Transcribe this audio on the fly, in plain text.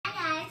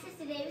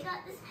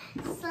got this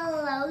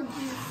slow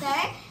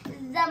juicer.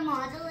 The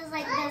model is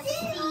like the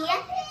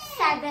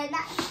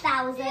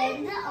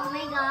C7000. Oh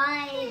my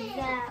god.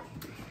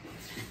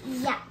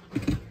 Yeah.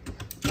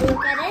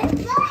 Look at it.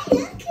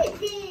 Look at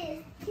this.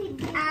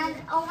 And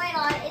oh my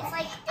god, it's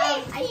like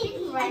I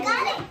think red. I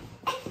got it.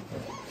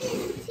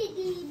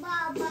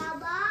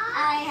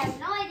 I have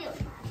no idea what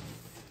that is.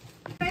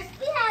 First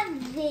we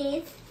have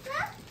this.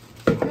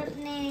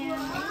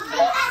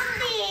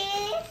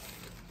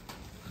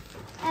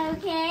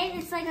 Okay,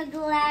 it's like a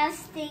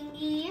glass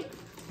thingy.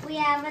 We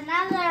have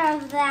another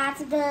of that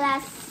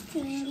glass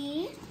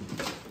thingy,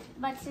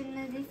 but in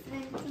a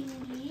different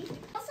thingy. It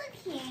also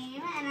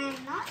came, and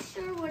I'm not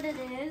sure what it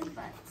is,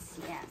 but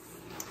yes.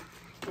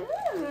 Ooh,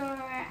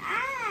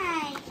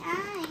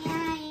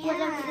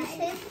 Whatever this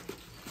is.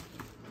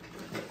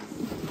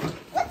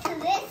 What's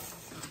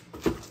this?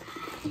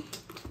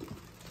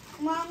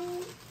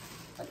 Mom,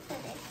 what's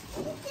this?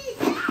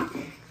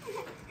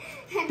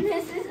 And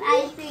this is,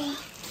 I think,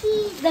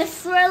 the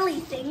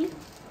swirly thing.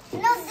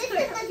 No, this is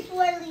the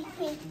swirly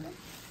thing.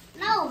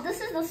 No,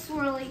 this is the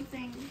swirly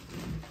thing.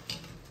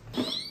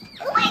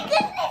 Oh my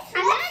goodness!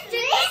 I'm gonna do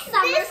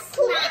summer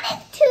snack.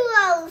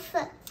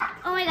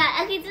 Oh my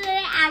god, okay, so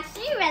they're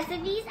actually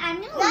recipes.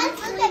 I'm gonna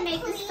literally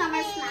make the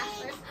summer snack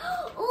first.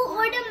 Oh,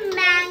 or the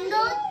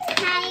mango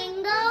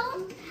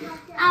tango,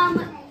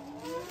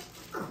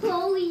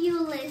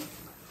 colulis,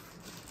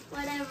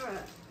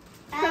 whatever.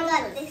 I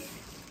got this.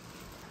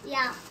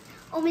 Yeah.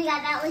 Oh my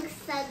god, that looks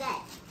so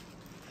good.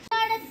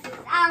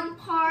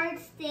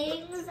 Parts,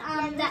 things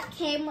that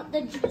came with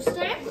the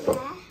juicer.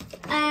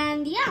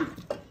 And yeah,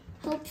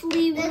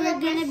 hopefully we're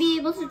gonna be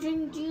able to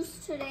drink juice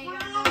today.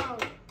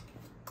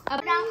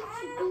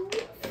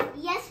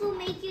 Yes, we'll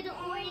make you the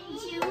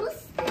orange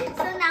juice.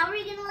 So now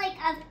we're gonna like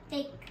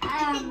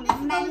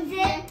mend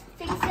it,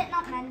 fix it,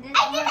 not mend it.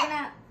 We're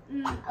gonna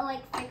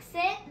like fix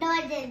it. No,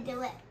 I didn't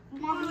do it.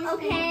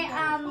 Okay,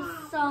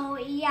 so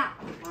yeah,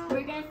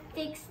 we're gonna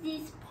fix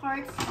these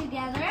parts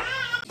together.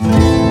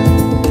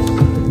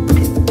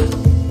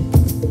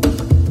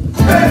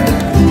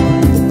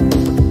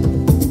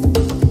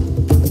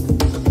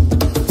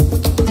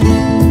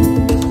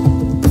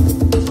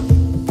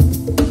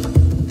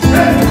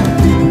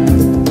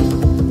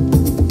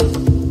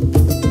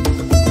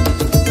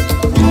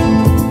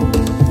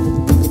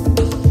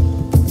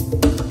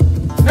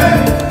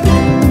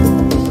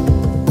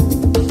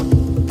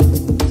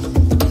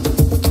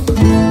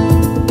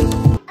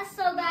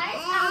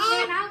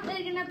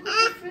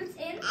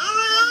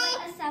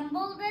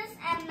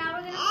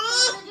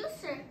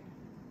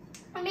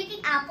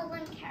 Apple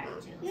and carrot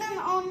juice. No,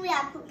 only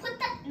apple. Put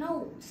the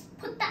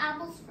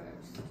apples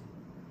first.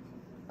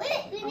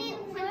 Wait, we need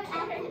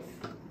carrots.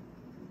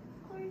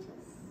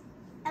 Gorgeous.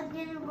 I'm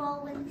gonna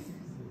roll with.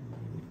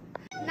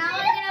 Now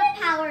we're gonna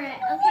power it,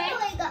 okay? Oh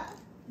my god.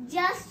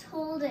 Just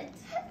hold it.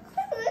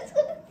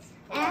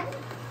 And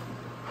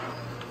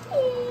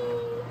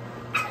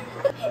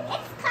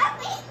it's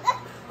coming.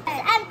 I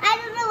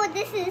don't know what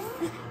this is.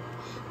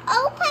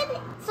 Open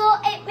it. So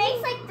it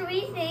makes like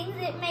 3 things.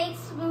 It makes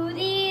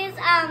smoothies,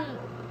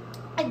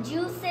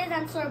 juices,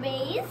 and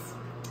sorbets.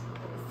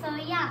 So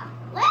yeah.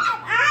 Well,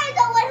 I'm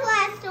the one who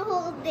has to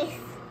hold this.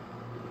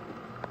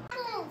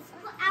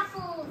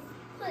 Apples.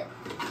 Put.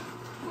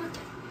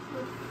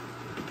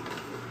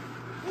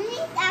 We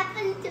need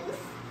apple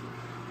juice.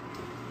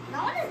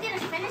 No one is gonna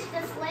finish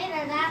this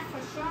later. That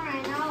for sure.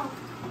 I know.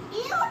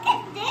 You look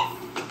at this.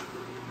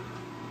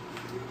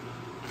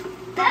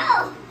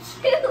 No.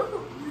 Choose.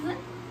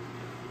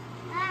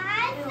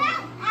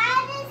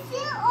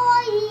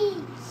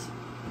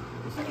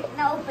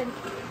 Now open.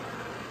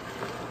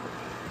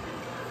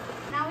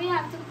 Now we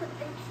have to put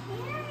the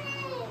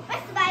carrot.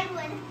 Where's the Bible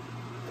one?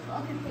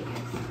 Okay, put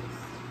yours.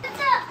 What's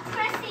up?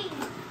 Pressing.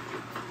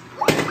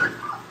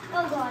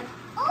 Oh god.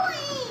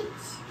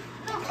 Orange.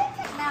 No.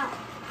 Now.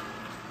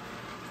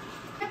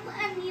 I'm gonna put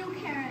a new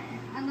carrot in.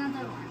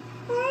 Another one.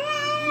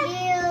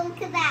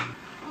 Look at that.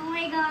 Oh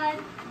my god.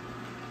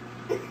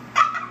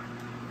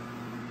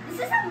 This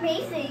is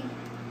amazing.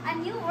 A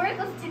new work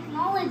of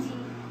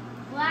technology.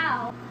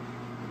 Wow.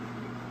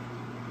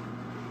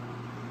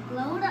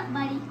 Load up,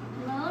 buddy.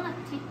 Load up.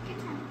 Take your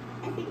time.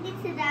 I think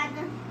it's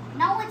another.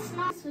 No, it's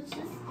not. Switch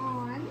this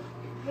on.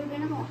 We're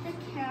gonna hold the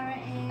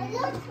carrot in.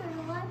 What?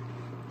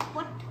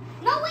 What?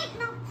 No, wait,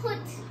 no.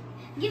 Put.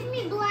 Give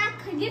me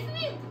black. Give me